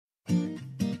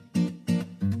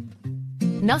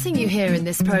Nothing you hear in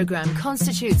this program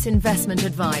constitutes investment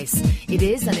advice. It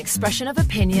is an expression of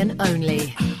opinion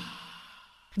only.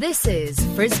 This is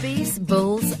Frisbees,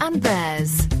 Bulls and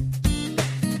Bears.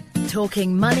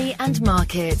 Talking money and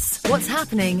markets, what's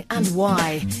happening and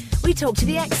why. We talk to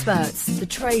the experts, the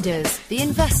traders, the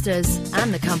investors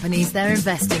and the companies they're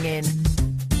investing in.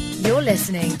 You're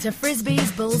listening to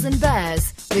Frisbees, Bulls and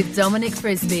Bears with Dominic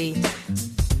Frisby.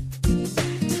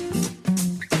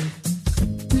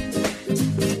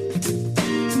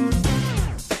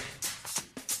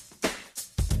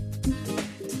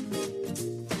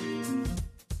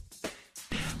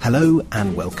 Hello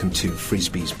and welcome to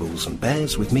Frisbees, Bulls and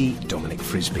Bears with me, Dominic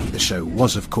Frisby. The show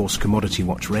was, of course, Commodity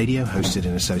Watch Radio, hosted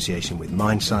in association with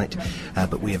Mindsight,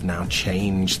 but we have now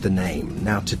changed the name.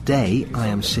 Now, today I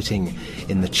am sitting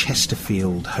in the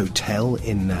Chesterfield Hotel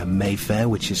in Mayfair,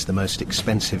 which is the most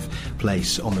expensive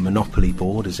place on the Monopoly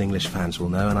board, as English fans will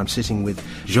know, and I'm sitting with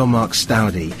Jean-Marc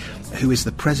Staudy, who is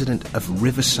the president of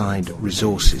Riverside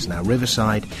Resources. Now,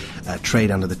 Riverside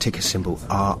trade under the ticker symbol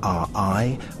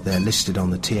RRI. They're listed on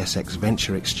the TSX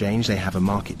Venture Exchange. They have a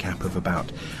market cap of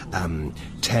about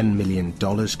 $10 million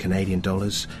Canadian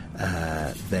dollars.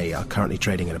 They are currently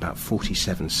trading at about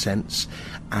 47 cents.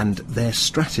 And their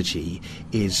strategy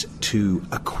is to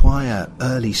acquire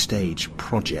early stage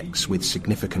projects with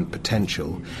significant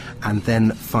potential and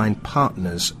then find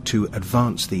partners to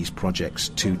advance these projects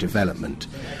to development.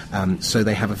 So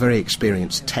they have a very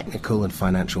experienced technical and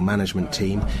financial management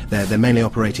team. They're mainly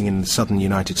operating in the southern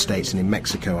United States and in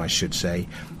Mexico, I should say.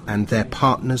 And their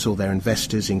partners or their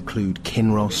investors include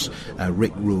Kinross,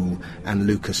 Rick Rule and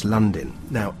Lucas Lundin.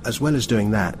 Now, as well as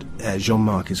doing that,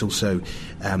 Jean-Marc is also,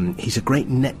 he's a great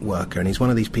networker, and he's one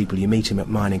of these people, you meet him at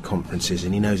mining conferences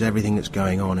and he knows everything that's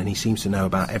going on, and he seems to know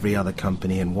about every other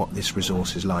company and what this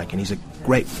resource is like, and he's a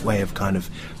great way of kind of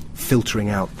filtering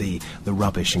out the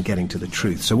rubbish and getting to the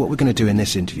truth. So what we're going to do in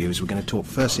this interview is we're going to talk,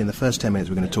 firstly, in the first 10 minutes,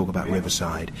 we're going to talk about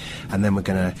Riverside, and then we're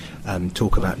going to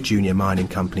talk about junior mining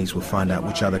companies. We'll find out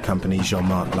which other companies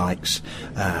Jean-Marc likes.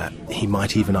 He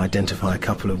might even identify a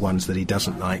couple of ones that he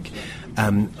doesn't like.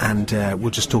 And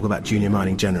we'll just talk about junior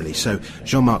mining generally. So,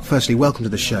 Jean-Marc, firstly, welcome to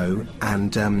the show,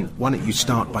 and why don't you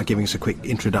start by giving us a quick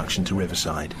introduction to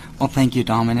Riverside? Well, thank you,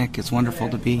 Dominic. It's wonderful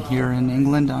to be here in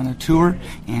England on a tour,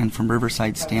 and from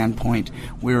Riverside's standpoint,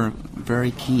 we're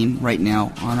very keen right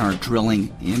now on our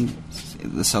drilling in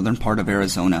the southern part of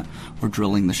Arizona. We're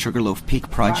drilling the Sugarloaf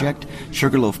Peak project.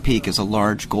 Sugarloaf Peak is a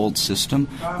large gold system.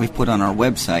 We've put on our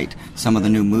website some of the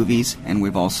new movies, and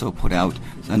we've also put out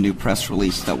a new press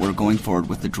release that we're going forward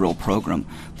with the drill program.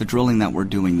 The drilling that we're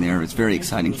doing there is very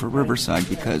exciting for Riverside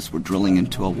because we're drilling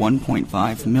into a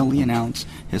 1.5 million ounce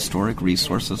historic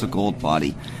resource as a gold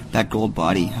body. That gold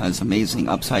body has amazing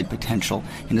upside potential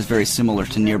and is very similar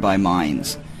to nearby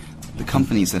mines. The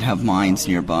companies that have mines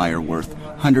nearby are worth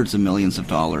hundreds of millions of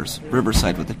dollars.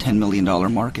 Riverside, with a $10 million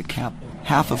market cap,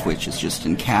 half of which is just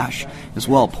in cash, is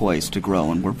well poised to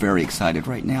grow, and we're very excited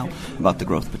right now about the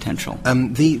growth potential.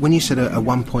 When you said a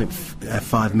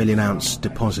 1.5 million ounce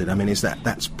deposit, I mean, is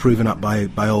that's proven up by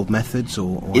old methods,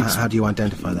 or how do you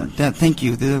identify that? Thank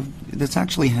you. It's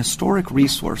actually a historic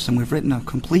resource, and we've written a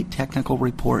complete technical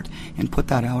report and put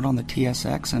that out on the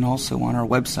TSX and also on our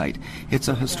website. It's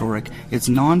a historic, it's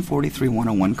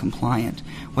non-43-101 compliant.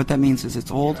 What that means is it's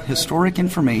old historic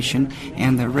information,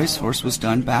 and the resource was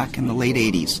done back in the late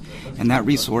 80s. And that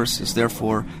resource is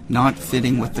therefore not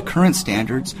fitting with the current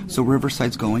standards, so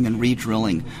Riverside's going and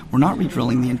re-drilling. We're not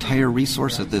re-drilling the entire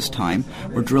resource at this time.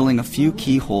 We're drilling a few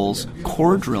key holes,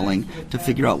 core drilling, to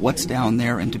figure out what's down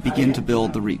there and to begin to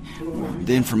build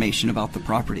the information about the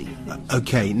property.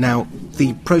 Okay, now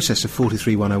the process of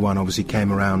 43-101 obviously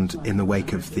came around in the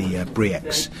wake of the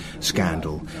Bre-X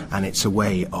scandal, and it's a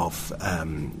way of,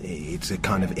 it's a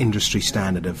kind of industry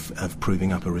standard of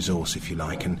proving up a resource, if you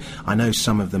like. And I know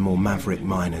some of the more maverick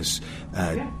miners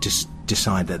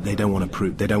decide that they don't want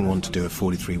to do a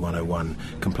 43-101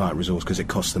 compliant resource because it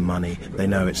costs them money. They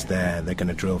know it's there, they're going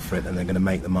to drill for it, and they're going to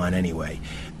make the mine anyway.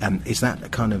 Is that a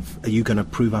kind of, are you going to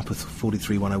prove up a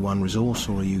 43-101 resource,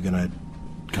 or are you going to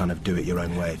kind of do it your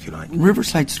own way, if you like?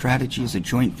 Riverside's strategy is a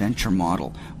joint venture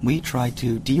model. We try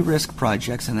to de-risk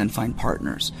projects and then find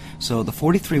partners. So the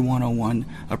 43-101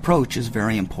 approach is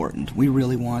very important. We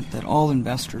really want that all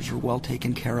investors are well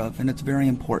taken care of, and it's very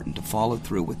important to follow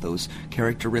through with those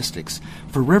characteristics.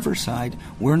 For Riverside,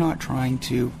 we're not trying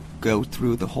to go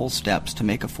through the whole steps to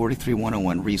make a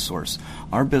 43-101 resource.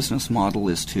 Our business model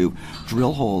is to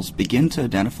drill holes, begin to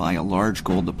identify a large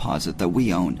gold deposit that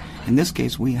we own. In this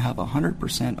case, we have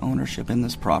 100% ownership in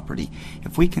this property.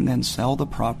 If we can then sell the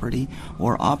property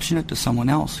or option it to someone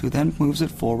else who then moves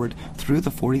it forward through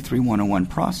the 43-101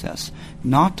 process,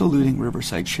 not diluting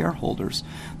Riverside shareholders,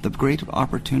 the great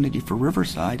opportunity for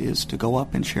Riverside is to go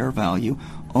up in share value,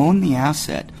 own the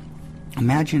asset.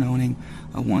 Imagine owning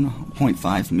a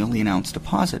 1.5 million ounce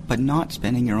deposit, but not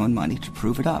spending your own money to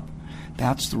prove it up.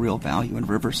 That's the real value in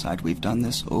Riverside. We've done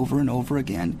this over and over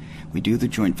again. We do the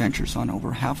joint ventures on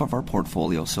over half of our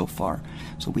portfolio so far.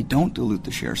 So we don't dilute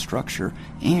the share structure,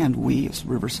 and we, as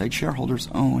Riverside shareholders,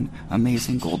 own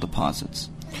amazing gold deposits.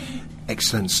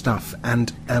 Excellent stuff.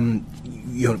 And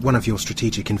one of your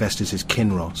strategic investors is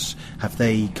Kinross. Have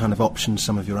they kind of optioned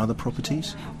some of your other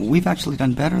properties? We've actually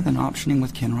done better than optioning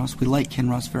with Kinross. We like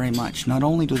Kinross very much. Not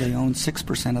only do they own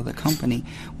 6% of the company,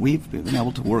 we've been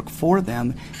able to work for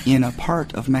them in a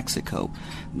part of Mexico.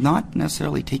 Not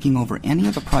necessarily taking over any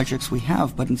of the projects we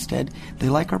have, but instead they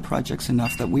like our projects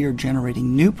enough that we are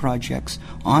generating new projects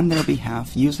on their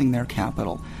behalf using their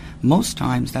capital. Most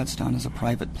times that's done as a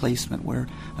private placement where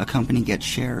a company gets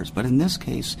shares, but in this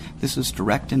case, this is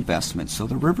direct investment, so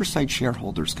the Riverside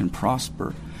shareholders can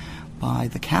prosper by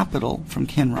the capital from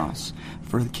Kinross.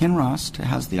 For Kinross to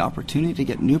has the opportunity to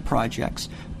get new projects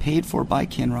paid for by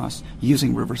Kinross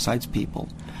using Riverside's people.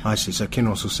 I see. So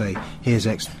Kinross will say, here's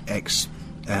X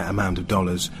amount of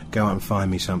dollars, go out and find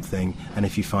me something, and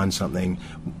if you find something,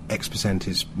 X percent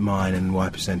is mine and Y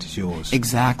percent is yours.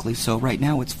 Exactly. So right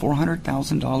now it's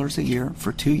 $400,000 a year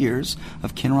for 2 years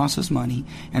of Kinross's money,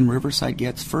 and Riverside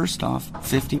gets, first off,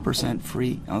 50%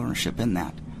 free ownership in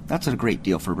that. That's a great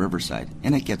deal for Riverside,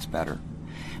 and it gets better.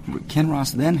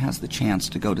 Kinross then has the chance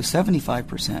to go to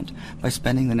 75% by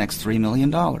spending the next $3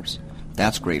 million.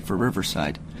 That's great for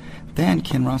Riverside. Then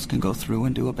Kinross can go through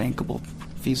and do a bankable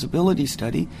feasibility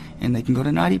study, and they can go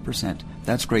to 90%.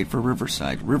 That's great for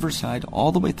Riverside. Riverside,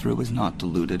 all the way through, is not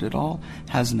diluted at all,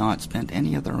 has not spent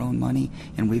any of their own money,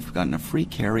 and we've gotten a free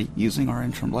carry using our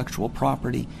intellectual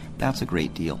property. That's a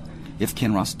great deal. If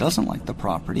Kinross doesn't like the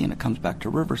property and it comes back to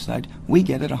Riverside, we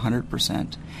get it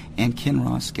 100%, and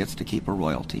Kinross gets to keep a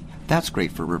royalty. That's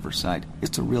great for Riverside.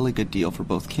 It's a really good deal for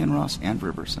both Kinross and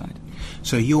Riverside.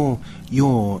 So you're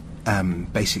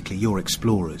basically you're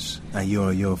explorers.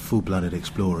 You're full-blooded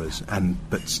explorers,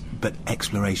 but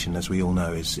exploration, as we all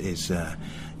know, is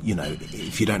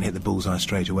if you don't hit the bullseye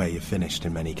straight away, you're finished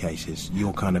in many cases.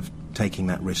 You're kind of taking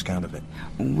that risk out of it.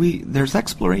 There's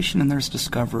exploration and there's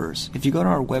discoverers. If you go to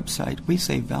our website, we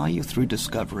say value through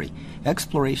discovery.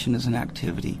 Exploration is an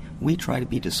activity. We try to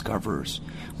be discoverers.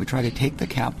 We try to take the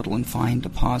capital and find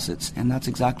deposits, and that's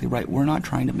exactly right. We're not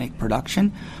trying to make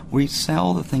production. We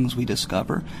sell the things we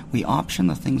discover. We option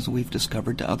the things we've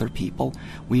discovered to other people.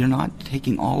 We are not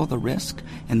taking all of the risk,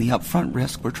 and the upfront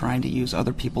risk we're trying to use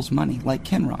other people's money, like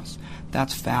Kinross.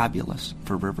 That's fabulous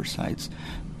for Riverside's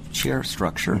share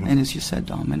structure. Mm-hmm. And as you said,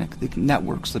 Dominic, the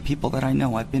networks, the people that I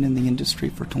know, I've been in the industry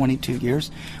for 22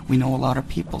 years. We know a lot of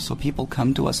people. So people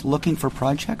come to us looking for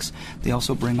projects. They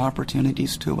also bring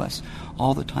opportunities to us.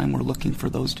 All the time we're looking for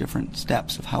those different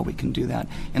steps of how we can do that.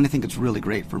 And I think it's really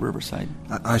great for Riverside.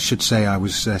 I should say I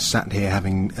was sat here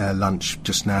having lunch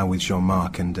just now with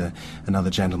Jean-Marc and another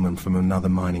gentleman from another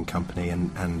mining company,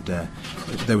 and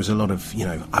there was a lot of,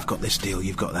 I've got this deal,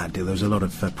 you've got that deal. There was a lot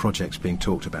of projects being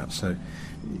talked about. So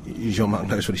Jean-Marc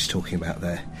knows what he's talking about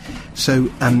there. So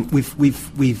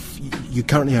you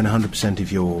currently own 100%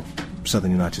 of your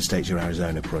Southern United States, your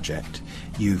Arizona project.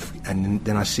 And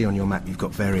then I see on your map you've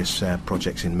got various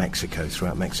projects in Mexico,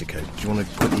 throughout Mexico. Do you want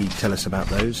to quickly tell us about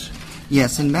those?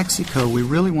 Yes, in Mexico we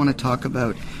really want to talk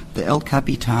about the El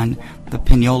Capitan, the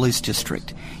Peñoles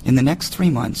district. In the next 3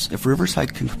 months, if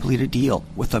Riverside can complete a deal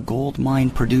with a gold mine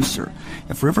producer,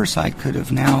 if Riverside could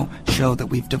have now show that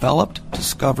we've developed,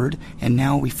 discovered, and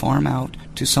now we farm out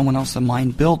to someone else, a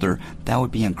mine builder, that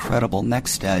would be incredible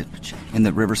next stage in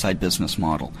the Riverside business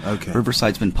model. Okay.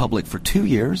 Riverside's been public for 2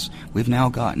 years. We've now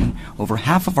gotten over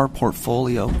half of our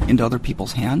portfolio into other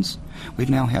people's hands. We've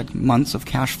now had months of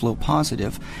cash flow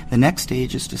positive. The next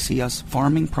stage is to see us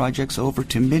farming projects over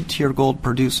to mid-tier gold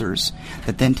producers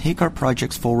that then take our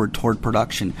projects forward toward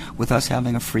production with us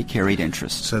having a free carried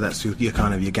interest. So that's your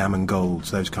kind of your Gammon Golds,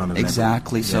 those kind of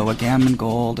exactly. Yeah. So a Gammon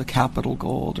Gold, a Capital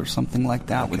Gold, or something like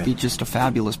that would be just a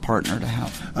fabulous partner to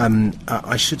have.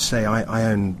 I should say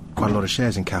I own quite a lot of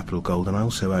shares in Capital Gold, and I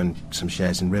also own some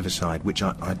shares in Riverside, which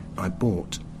I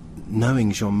bought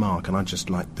knowing Jean-Marc, and I just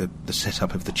like the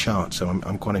setup of the chart, so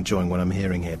I'm quite enjoying what I'm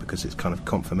hearing here because it's kind of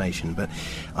confirmation. But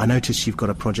I noticed you've got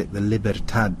a project, the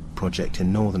Libertad project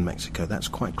in northern Mexico. That's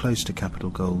quite close to Capital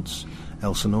Gold's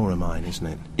El Sonora mine, isn't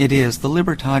it? It is. The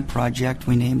Libertad project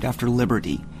we named after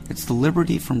Liberty. It's the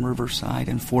Liberty from Riverside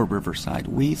and for Riverside.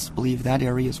 We believe that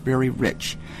area is very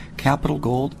rich. Capital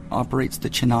Gold operates the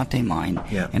Chinate mine,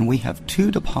 and we have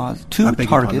two targets.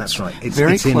 That's right.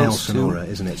 It's in El Sonora,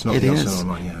 isn't it? It's not the El Sonora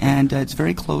mine. Yeah. And it's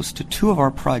very close to two of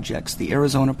our projects. The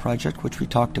Arizona project, which we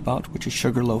talked about, which is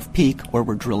Sugarloaf Peak, where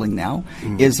we're drilling now,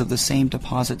 is of the same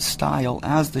deposit style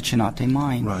as the Chinate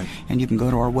mine. Right. And you can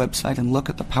go to our website and look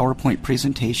at the PowerPoint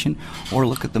presentation or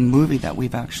look at the movie that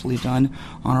we've actually done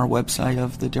on our website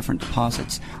of the different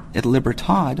deposits. At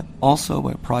Libertad, also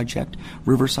a project,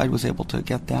 Riverside was able to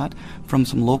get that from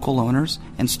some local owners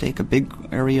and stake a big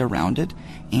area around it,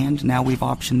 and now we've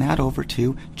optioned that over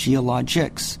to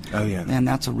Geologics. Oh, yeah. And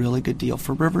that's a really good deal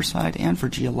for Riverside and for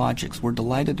Geologics. We're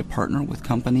delighted to partner with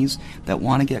companies that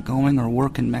want to get going or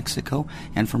work in Mexico,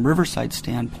 and from Riverside's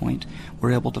standpoint,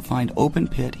 we're able to find open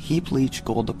pit, heap leach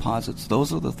gold deposits.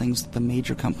 Those are the things that the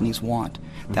major companies want.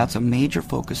 That's a major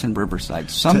focus in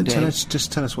Riverside. Someday,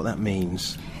 tell us what that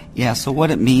means. Yeah, so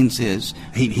what it means is...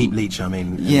 Heap leach, I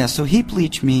mean... Yeah, so heap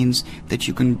leach means that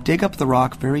you can dig up the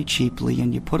rock very cheaply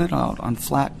and you put it out on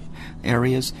flat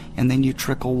areas, and then you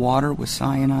trickle water with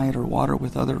cyanide or water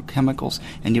with other chemicals,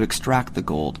 and you extract the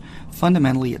gold.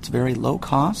 Fundamentally, it's very low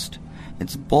cost,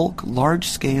 it's bulk, large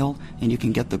scale, and you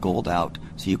can get the gold out.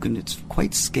 So it's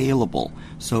quite scalable.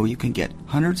 So you can get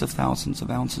hundreds of thousands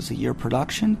of ounces a year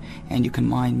production, and you can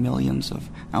mine millions of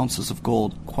ounces of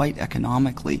gold quite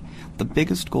economically. The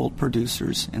biggest gold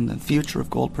producers and the future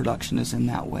of gold production is in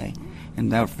that way.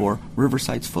 And therefore,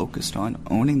 Riverside's focused on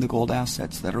owning the gold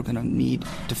assets that are going to need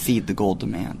to feed the gold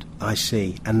demand. I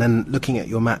see. And then looking at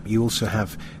your map, you also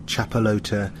have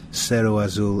Chapelota, Cerro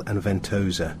Azul, and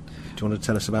Ventosa. Do you want to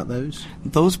tell us about those?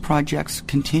 Those projects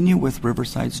continue with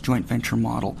Riverside's joint venture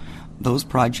model. Those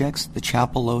projects, the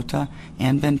Chapelota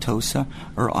and Ventosa,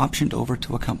 are optioned over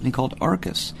to a company called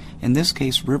Arcus. In this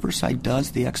case, Riverside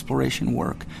does the exploration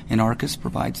work, and Arcus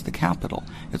provides the capital.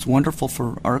 It's wonderful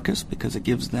for Arcus because it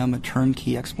gives them a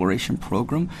turnkey exploration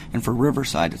program, and for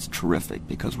Riverside it's terrific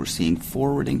because we're seeing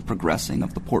forwarding, progressing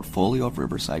of the portfolio of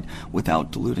Riverside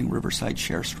without diluting Riverside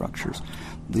share structures.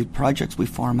 The projects we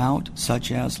farm out, such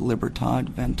as Libertad,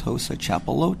 Ventosa,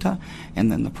 Chapelota,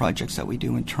 and then the projects that we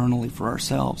do internally for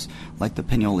ourselves, like the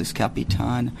Peñoles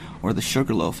Capitan or the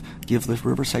Sugarloaf, give the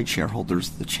Riverside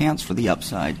shareholders the chance for the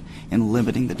upside and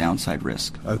limiting the downside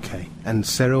risk. Okay. And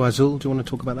Cerro Azul, do you want to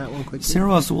talk about that one quickly?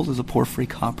 Cerro Azul is a porphyry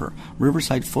copper.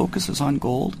 Riverside focuses on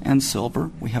gold and silver.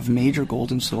 We have major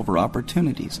gold and silver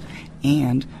opportunities.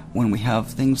 And when we have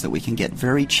things that we can get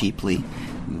very cheaply,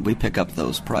 we pick up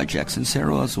those projects. And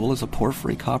Cerro Azul is a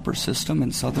porphyry copper system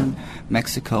in southern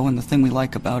Mexico, and the thing we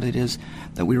like about it is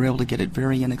that we were able to get it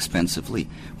very inexpensively.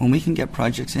 When we can get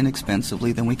projects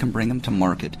inexpensively, then we can bring them to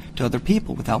market to other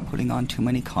people without putting on too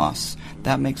many costs.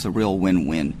 That makes a real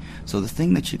win-win. So the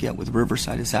thing that you get with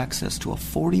Riverside is access to a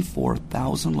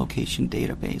 44,000 location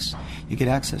database. You get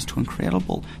access to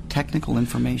incredible technical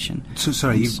information. So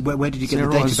sorry, where did you get the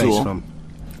database Azul, from?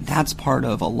 That's part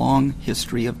of a long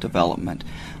history of development.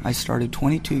 I started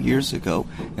 22 years ago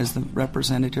as the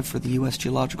representative for the U.S.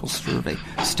 Geological Survey,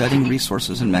 studying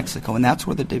resources in Mexico, and that's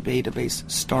where the database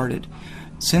started.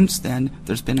 Since then,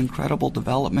 there's been incredible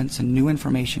developments and new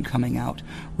information coming out.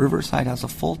 Riverside has a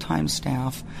full-time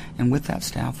staff, and with that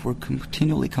staff, we're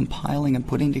continually compiling and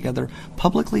putting together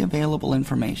publicly available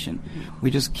information.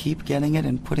 We just keep getting it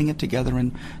and putting it together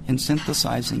and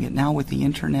synthesizing it. Now with the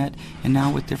internet and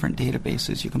now with different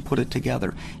databases, you can put it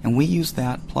together. And we use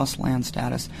that plus land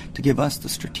status to give us the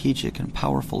strategic and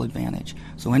powerful advantage.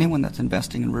 So anyone that's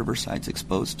investing in Riverside is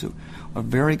exposed to a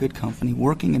very good company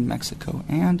working in Mexico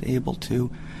and able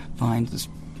to find this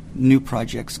new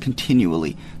projects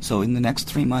continually. So in the next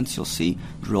 3 months, you'll see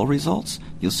drill results,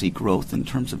 you'll see growth in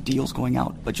terms of deals going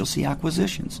out, but you'll see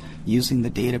acquisitions. Using the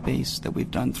database that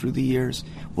we've done through the years,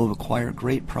 we'll acquire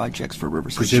great projects for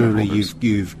Riverside Presumably shareholders.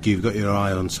 you've got your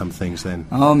eye on some things then.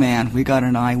 Oh man, we got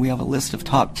an eye. We have a list of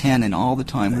top 10, and all the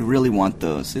time we really want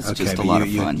those. It's just a lot of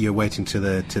fun. You're waiting to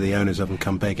the owners of them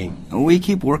come begging. We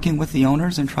keep working with the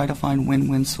owners and try to find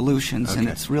win-win solutions, Okay. and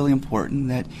it's really important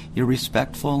that you're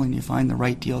respectful and you find the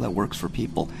right deal that works for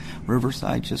people.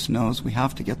 Riverside just knows we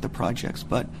have to get the projects,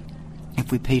 but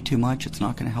If we pay too much, it's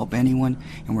not going to help anyone,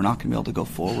 and we're not going to be able to go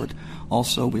forward.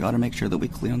 Also, we ought to make sure that we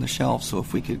clear on the shelf. So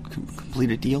if we could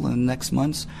complete a deal in the next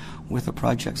months with a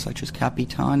project such as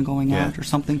Capitan going out or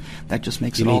something, that just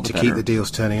makes it all the better. You need to keep the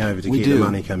deals turning over to keep the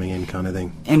money coming in, kind of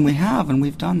thing. And we have, and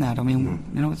we've done that. I mean,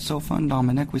 it's so fun,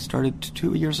 Dominic. We started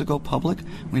 2 years ago public.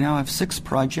 We now have 6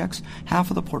 projects, half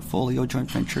of the portfolio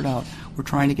joint ventured out. We're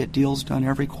trying to get deals done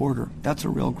every quarter. That's a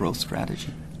real growth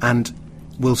strategy. And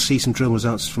we'll see some drill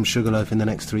results from Sugarloaf in the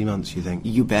next 3 months, you think?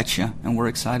 You betcha, and we're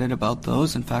excited about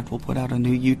those. In fact, we'll put out a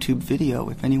new YouTube video.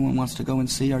 If anyone wants to go and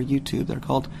see our YouTube, they're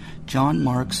called John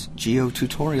Marks Geo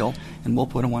Tutorial, and we'll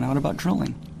put one out about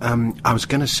drilling. I was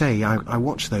going to say, I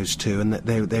watched those two, and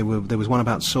there was one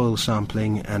about soil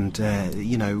sampling, and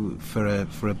for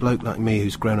a bloke like me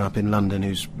who's grown up in London,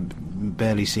 who's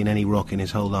barely seen any rock in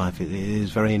his whole life, it is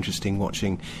very interesting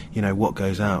watching, what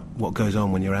goes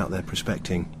on when you're out there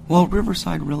prospecting. Well,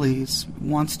 Riverside really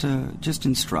wants to just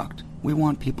instruct. We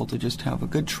want people to just have a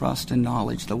good trust and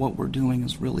knowledge that what we're doing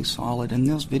is really solid, and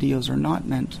those videos are not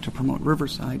meant to promote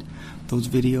Riverside. Those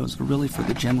videos are really for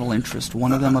the general interest.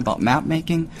 One of them about map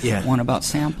making, one about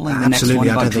sampling, the next one about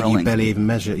drilling. I don't think you barely even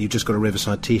measure it. You've just got a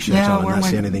Riverside T-shirt on, and that's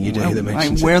the only thing you do that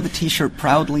mentions I wear the T-shirt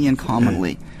proudly and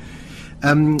commonly.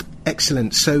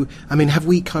 Excellent. So, have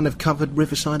we kind of covered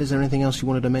Riverside? Is there anything else you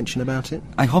wanted to mention about it?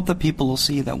 I hope that people will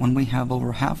see that when we have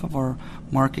over half of our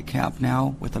market cap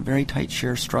now with a very tight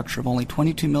share structure of only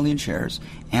 22 million shares,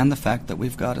 and the fact that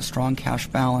we've got a strong cash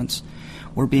balance,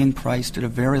 we're being priced at a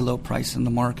very low price in the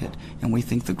market, and we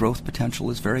think the growth potential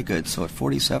is very good. So at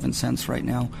 47 cents right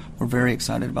now, we're very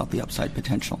excited about the upside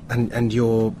potential. And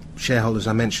your shareholders,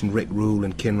 I mentioned Rick Rule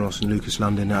and Kinross and Lucas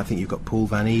London. I think you've got Paul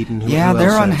Van Eden. Who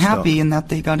they're unhappy in that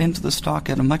they got into the stock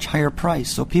at a much higher price.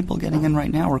 So people getting in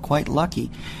right now are quite lucky.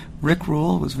 Rick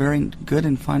Rule was very good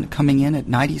in coming in at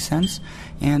 90 cents,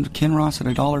 and Kinross at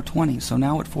 $1.20. So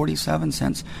now at 47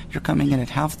 cents, you're coming in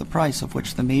at half the price of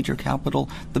which the major capital,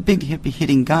 the big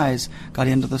hitting guys, got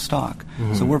into the stock.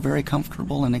 Mm-hmm. So we're very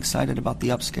comfortable and excited about the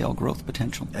upscale growth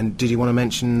potential. And did you want to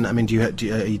mention,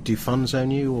 do funds own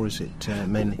you, or is it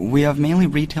mainly? We have mainly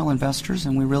retail investors,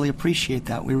 and we really appreciate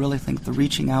that. We really think the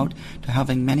reaching out to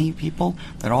having many people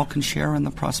that all can share in the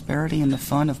prosperity and the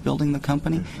fun of building the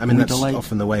company. That's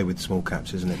often the way with small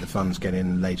caps, isn't it? The funds get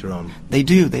in later on. They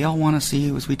do. They all want to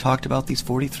see, as we talked about, these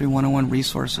 43-101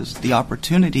 resources. The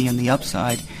opportunity and the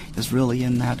upside is really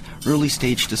in that early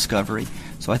stage discovery.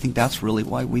 So I think that's really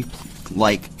why we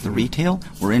like the retail.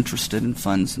 We're interested in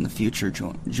funds in the future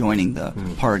joining the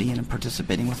party and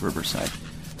participating with Riverside.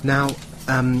 Now,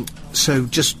 so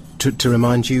just to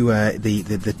remind you,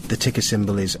 the ticker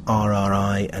symbol is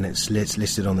RRI, and it's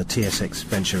listed on the TSX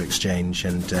Venture Exchange,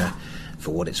 and for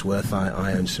what it's worth,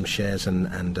 I own some shares, and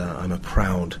I'm a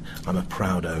proud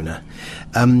owner.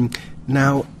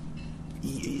 Now,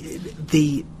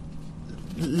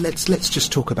 let's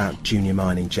just talk about junior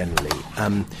mining generally.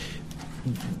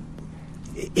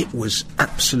 It was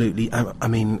absolutely. A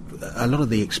lot of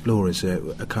the explorers are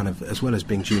kind of, as well as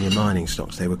being junior mining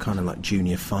stocks, they were kind of like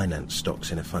junior finance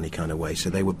stocks in a funny kind of way. So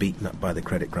they were beaten up by the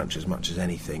credit crunch as much as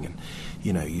anything, and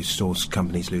you saw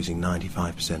companies losing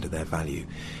 95% of their value.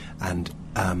 And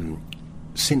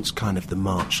since kind of the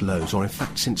March lows, or in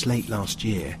fact since late last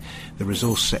year, the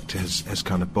resource sector has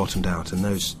kind of bottomed out, and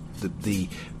the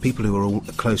people who are all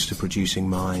close to producing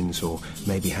mines, or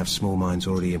maybe have small mines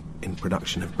already in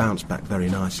production, have bounced back very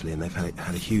nicely, and they've had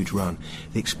a huge run.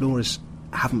 The explorers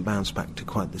haven't bounced back to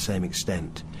quite the same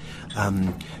extent.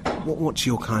 What's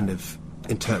your kind of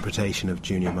interpretation of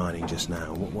junior mining just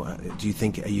now? What do you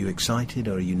think? Are you excited,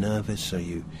 or are you nervous? Are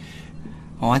you?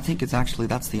 Oh, I think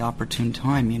that's the opportune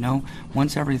time,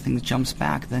 Once everything jumps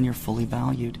back, then you're fully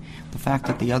valued. The fact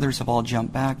that the others have all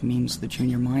jumped back means the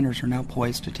junior miners are now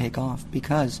poised to take off,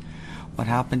 because what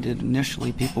happened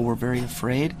initially, people were very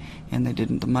afraid, and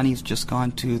the money's just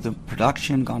gone to the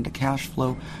production, gone to cash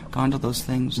flow, gone to those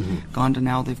things, gone to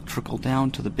now they've trickled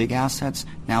down to the big assets.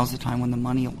 Now's the time when the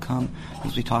money will come.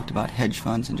 As we talked about, hedge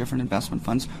funds and different investment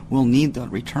funds will need the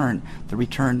return. The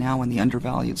return now in the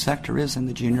undervalued sector is in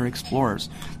the junior explorers.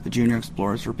 The junior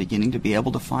explorers are beginning to be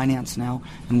able to finance now,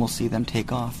 and we'll see them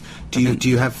take off. Do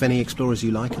you have any explorers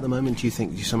you like at the moment? Do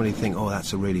somebody think, oh,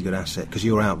 that's a really good asset? Because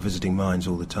you're out visiting mines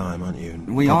all the time, aren't you?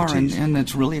 We are, and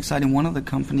it's really exciting. One of the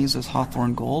companies is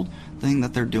Hawthorne Gold. The thing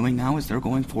that they're doing now is they're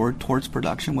going forward towards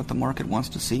production, what the market wants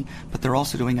to see, but they're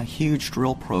also doing a huge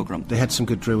drill program. They had some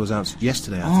good drills out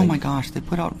yesterday, I think. Oh my gosh, they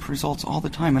put out results all the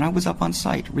time, and I was up on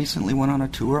site. Recently went on a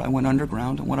tour, I went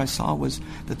underground, and what I saw was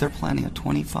that they're planning a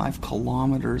 25-kilometer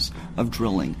kilometers of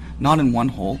drilling, not in one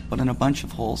hole, but in a bunch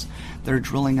of holes. They're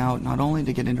drilling out not only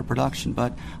to get into production,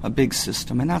 but a big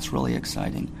system, and that's really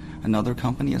exciting. Another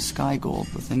company is Sky Gold.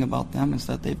 The thing about them is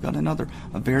that they've got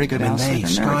a very good asset, and they're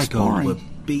Sky exploring. Gold were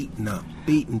beaten up.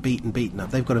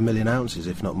 They've got 1 million ounces,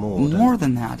 if not more. More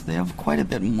than that. They have quite a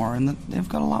bit more, and they've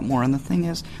got a lot more. And the thing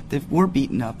is, we're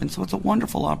beaten up, and so it's a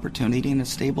wonderful opportunity in a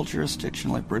stable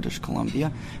jurisdiction like British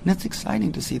Columbia, and it's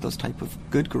exciting to see those type of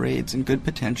good grades and good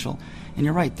potential. And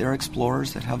you're right, they're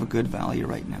explorers that have a good value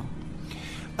right now.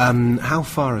 How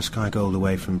far is Sky Gold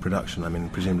away from production? I mean,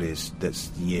 presumably that's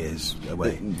years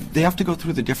away. They have to go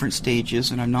through the different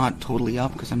stages, and I'm not totally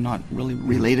up because I'm not really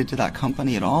related to that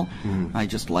company at all. I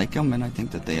just like them, and I think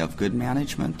that they have good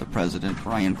management. The president,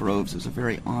 Brian Groves, is a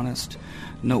very honest,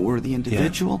 noteworthy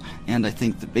individual, and I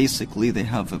think that basically they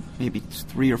have maybe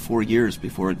 3 or 4 years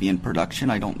before it'd be in production.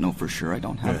 I don't know for sure. I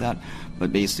don't have that.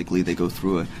 But basically they go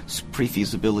through a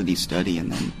pre-feasibility study,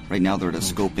 and then right now they're at a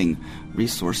scoping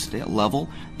resource level,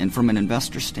 and from an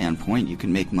investor standpoint you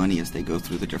can make money as they go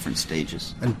through the different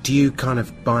stages. And do you kind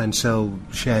of buy and sell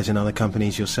shares in other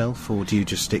companies yourself, or do you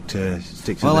just stick to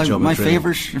the job? My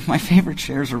favorite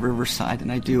shares are Riverside,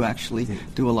 and I do actually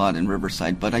do a lot in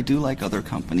Riverside, but I do like other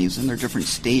companies and their different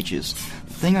stages.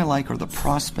 The thing I like are the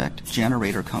prospect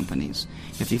generator companies.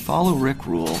 If you follow Rick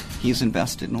Rule, he's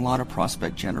invested in a lot of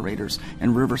prospect generators,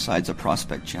 and Riverside's a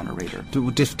prospect generator.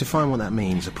 Define what that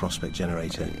means, a prospect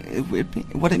generator.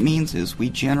 What it means is we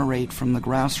generate from the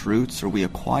grassroots, or we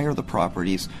acquire the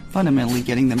properties, fundamentally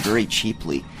getting them very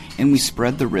cheaply, and we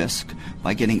spread the risk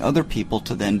by getting other people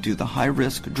to then do the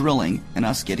high-risk drilling and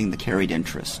us getting the carried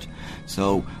interest.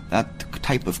 So that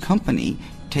type of company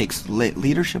takes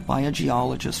leadership by a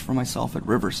geologist. For myself at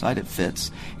Riverside, it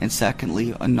fits. And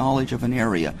secondly, a knowledge of an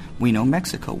area. We know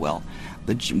Mexico well.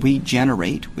 We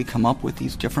come up with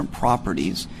these different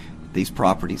properties. These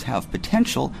properties have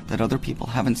potential that other people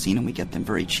haven't seen, and we get them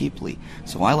very cheaply.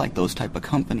 So I like those type of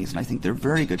companies, and I think they're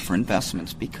very good for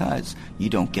investments because you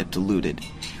don't get diluted.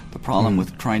 The problem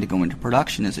with trying to go into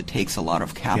production is it takes a lot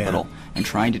of capital, and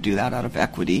trying to do that out of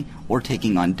equity or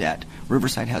taking on debt.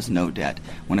 Riverside has no debt.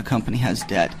 When a company has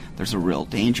debt, there's a real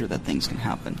danger that things can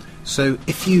happen. So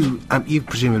if you've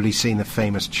presumably seen the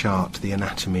famous chart, The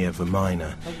Anatomy of a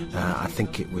Miner. I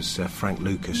think it was Frank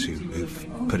Lucas who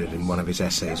put it in one of his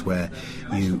essays, where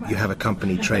you have a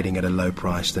company trading at a low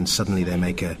price, then suddenly they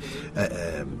make a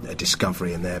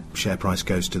discovery and their share price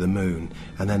goes to the moon,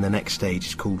 and then the next stage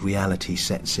is called reality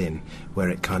sets in, where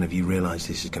it kind of, you realise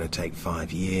this is going to take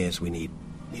 5 years, we need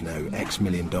X $1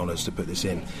 million to put this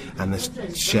in, and the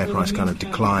share price kind of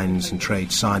declines and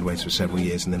trades sideways for several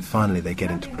years, and then finally they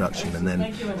get into production, and then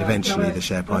eventually the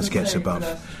share price gets above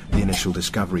the initial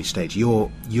discovery stage. You're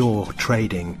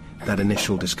trading that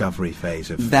initial discovery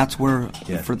phase of... That's where,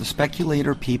 for the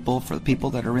speculator people, for the people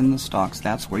that are in the stocks,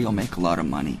 that's where you'll make a lot of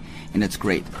money, and it's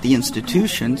great. The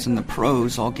institutions and the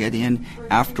pros all get in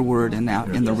afterward, and out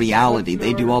in the reality.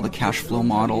 They do all the cash flow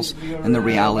models and the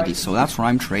reality. So that's where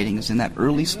I'm trading, is in that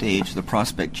early stage, the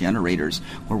prospect generators,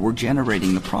 where we're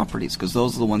generating the properties, because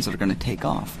those are the ones that are going to take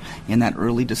off. In that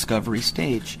early discovery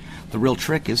stage, the real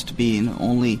trick is to be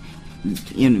only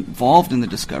involved in the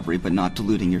discovery, but not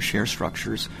diluting your share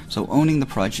structures. So owning the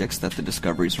projects that the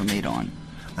discoveries are made on.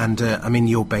 And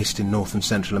you're based in North and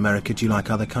Central America. Do you like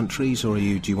other countries, or do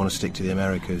you want to stick to the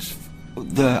Americas?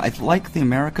 I like the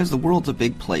Americas. The world's a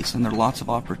big place, and there are lots of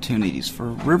opportunities.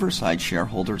 For Riverside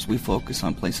shareholders, we focus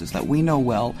on places that we know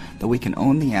well, that we can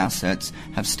own the assets,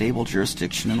 have stable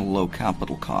jurisdiction, and low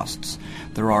capital costs.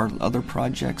 There are other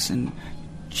projects in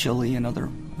Chile and other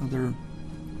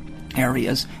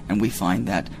areas, and we find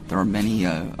that there are many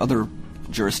other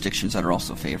jurisdictions that are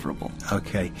also favorable.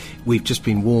 Okay. We've just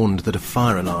been warned that a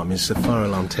fire alarm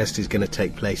test is going to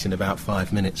take place in about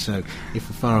 5 minutes, so if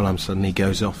the fire alarm suddenly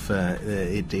goes off,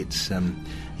 it's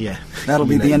that'll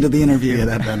be the end of the interview.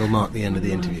 Yeah, that'll mark the end of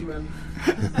the interview.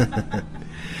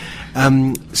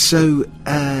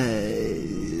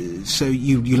 So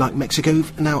you like Mexico?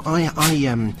 Now, I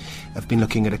have been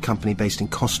looking at a company based in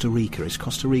Costa Rica. Is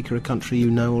Costa Rica a country you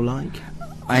know or like?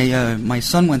 My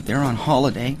son went there on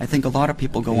holiday. I think a lot of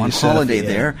people go on holiday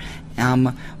there.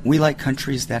 We like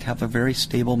countries that have a very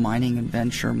stable mining and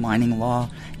venture, mining law,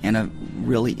 and a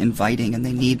really inviting, and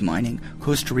they need mining.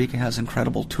 Costa Rica has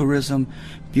incredible tourism,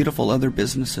 beautiful other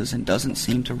businesses, and doesn't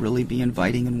seem to really be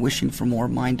inviting and wishing for more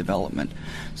mine development.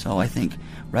 So I think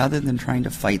rather than trying to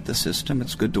fight the system,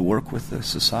 it's good to work with the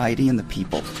society and the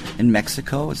people. In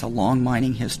Mexico, it's a long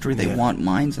mining history. They want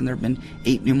mines, and there have been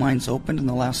 8 new mines opened in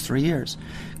the last 3 years.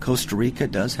 Costa Rica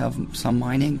does have some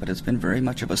mining, but it's been very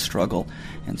much of a struggle.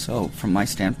 And so from my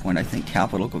standpoint, I think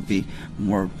capital could be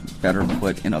better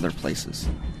put in other places.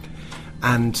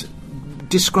 And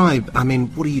describe,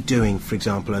 what are you doing, for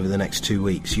example, over the next 2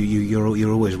 weeks?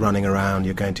 You're always running around,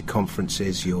 you're going to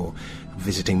conferences, you're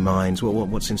visiting mines.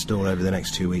 What's in store over the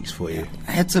next 2 weeks for you?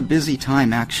 It's a busy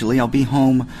time, actually. I'll be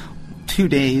home 2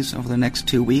 days over the next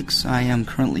 2 weeks. I am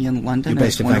currently in London. You're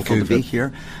based in wonderful Vancouver. To be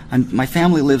here. My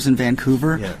family lives in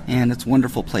Vancouver, Yeah. and it's a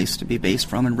wonderful place to be based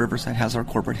from, and Riverside has our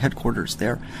corporate headquarters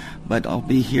there. But I'll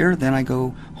be here, then I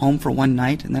go home for one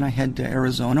night, and then I head to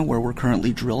Arizona, where we're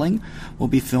currently drilling. We'll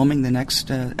be filming the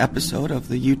next episode of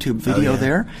the YouTube video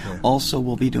there. Yeah. Also,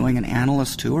 we'll be doing an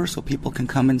analyst tour so people can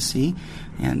come and see,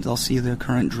 and they'll see the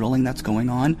current drilling that's going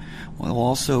on. Well,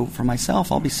 also, for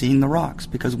myself, I'll be seeing the rocks,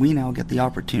 because we now get the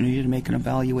opportunity to make an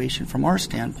evaluation from our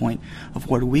standpoint of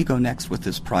where do we go next with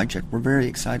this project. We're very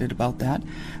excited about that.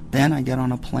 Then I get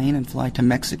on a plane and fly to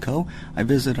Mexico. I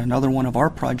visit another one of our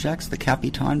projects, the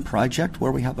Capitan project,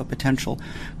 where we have a potential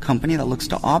company that looks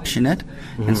to option it,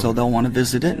 and so they'll want to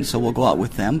visit it, and so we'll go out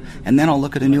with them. And then I'll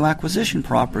look at a new acquisition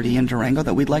property in Durango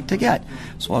that we'd like to get.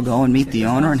 So I'll go and meet the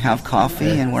owner and have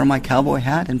coffee and wear my cowboy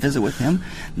hat and visit with him.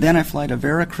 Then I fly to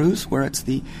Veracruz, where it's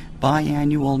the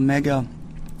biannual mega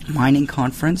mining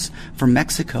conference for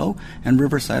Mexico, and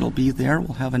Riverside will be there.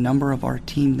 We'll have a number of our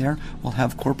team there. We'll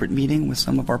have corporate meeting with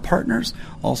some of our partners,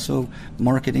 also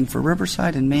marketing for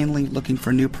Riverside, and mainly looking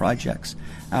for new projects.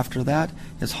 After that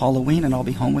is Halloween, and I'll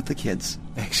be home with the kids.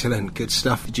 Excellent, good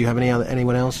stuff. Do you have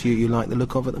anyone else you like the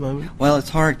look of at the moment? Well, it's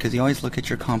hard because you always look at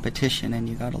your competition and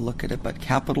you got to look at it. But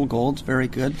Capital Gold's very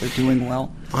good. They're doing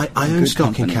well. I own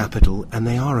stock in Capital, and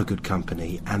they are a good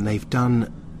company, and they've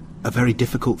done a very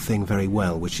difficult thing very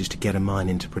well, which is to get a mine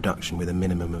into production with a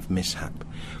minimum of mishap.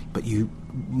 But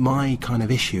my kind of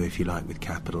issue, if you like, with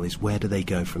Capital is where do they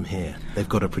go from here? They've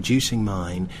got a producing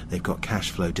mine, they've got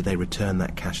cash flow. Do they return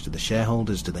that cash to the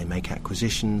shareholders? Do they make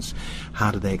acquisitions?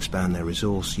 How do they expand their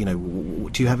resource? Do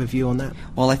you have a view on that?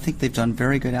 Well, I think they've done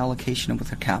very good allocation with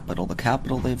their capital. The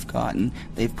capital they've gotten,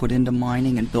 they've put into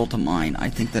mining and built a mine. I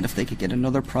think that if they could get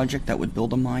another project that would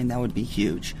build a mine, that would be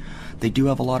huge. They do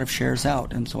have a lot of shares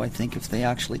out, and so I think if they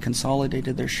actually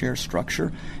consolidated their share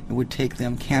structure, it would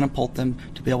catapult them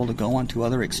to be able to go onto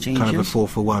other exchanges. Kind of a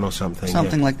 4-for-1 or something.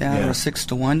 Something like that, or a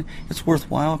 6-to-1. It's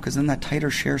worthwhile because then that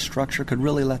tighter share structure could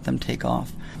really let them take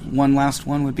off. One last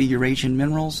one would be Eurasian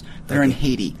Minerals. They're in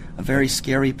Haiti, a very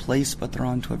scary place, but they're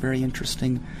onto a very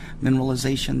interesting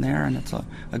mineralization there, and it's a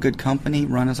good company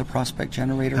run as a prospect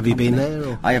generator. Have you been there?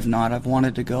 Or? I have not. I've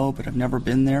wanted to go, but I've never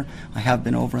been there. I have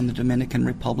been over in the Dominican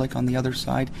Republic on the other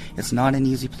side. It's not an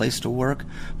easy place to work,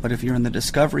 but if you're in the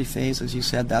discovery phase, as you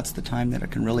said, that's the time that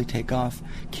it can really take off.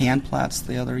 Canplatz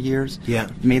the other years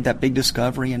made that big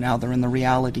discovery, and now they're in the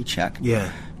reality check.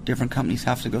 Yeah. Different companies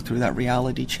have to go through that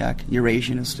reality check.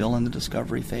 Eurasian is still in the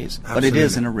discovery phase. Absolutely. But it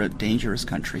is in a dangerous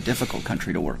country, difficult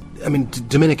country to work. I mean,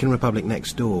 Dominican Republic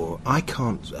next door, I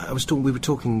was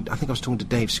talking to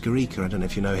Dave Skarica, I don't know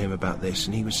if you know him, about this,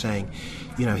 and he was saying,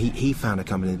 he found a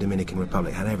company in the Dominican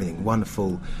Republic, had everything,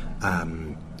 wonderful,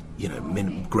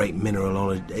 great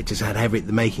mineralogy. It just had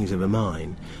the makings of a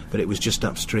mine, but it was just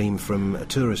upstream from a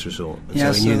tourist resort. And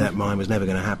so he knew that mine was never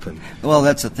going to happen. Well,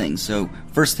 that's the thing. So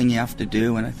first thing you have to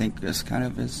do, and I think this kind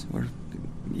of is we're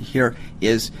here,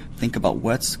 is think about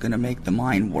what's going to make the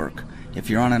mine work. If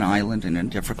you're on an island in a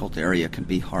difficult area, it can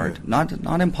be hard. Yeah.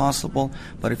 Not impossible,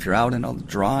 but if you're out in a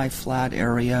dry, flat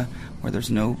area where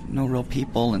there's no real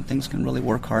people and things can really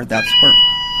work hard, that's where...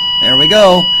 There we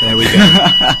go. There we go.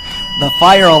 The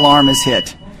fire alarm is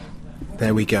hit.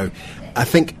 There we go. I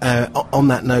think on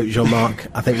that note, Jean-Marc,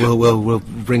 I think we'll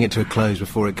bring it to a close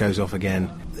before it goes off again.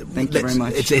 Thank you very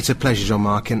much. It's a pleasure,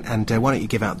 Jean-Marc, and why don't you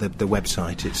give out the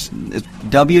website? It's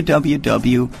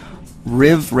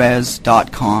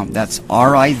www.rivres.com. That's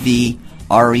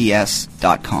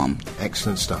RIVRES.com.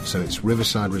 Excellent stuff. So it's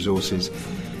Riverside Resources,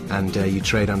 and you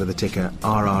trade under the ticker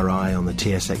RRI on the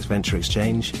TSX Venture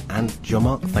Exchange. And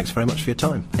Jean-Marc, thanks very much for your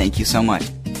time. Thank you so much.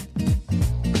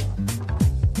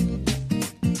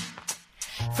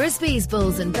 Frisbee's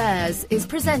Bulls and Bears is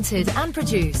presented and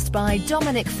produced by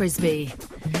Dominic Frisbee.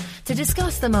 To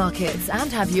discuss the markets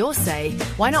and have your say,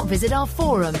 why not visit our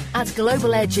forum at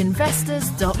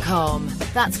globaledgeinvestors.com.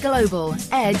 That's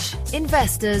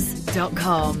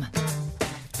globaledgeinvestors.com.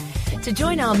 To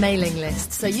join our mailing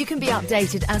list so you can be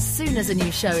updated as soon as a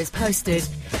new show is posted,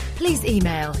 please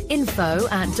email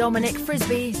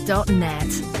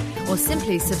info@dominicfrisbee.net or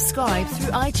simply subscribe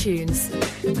through iTunes.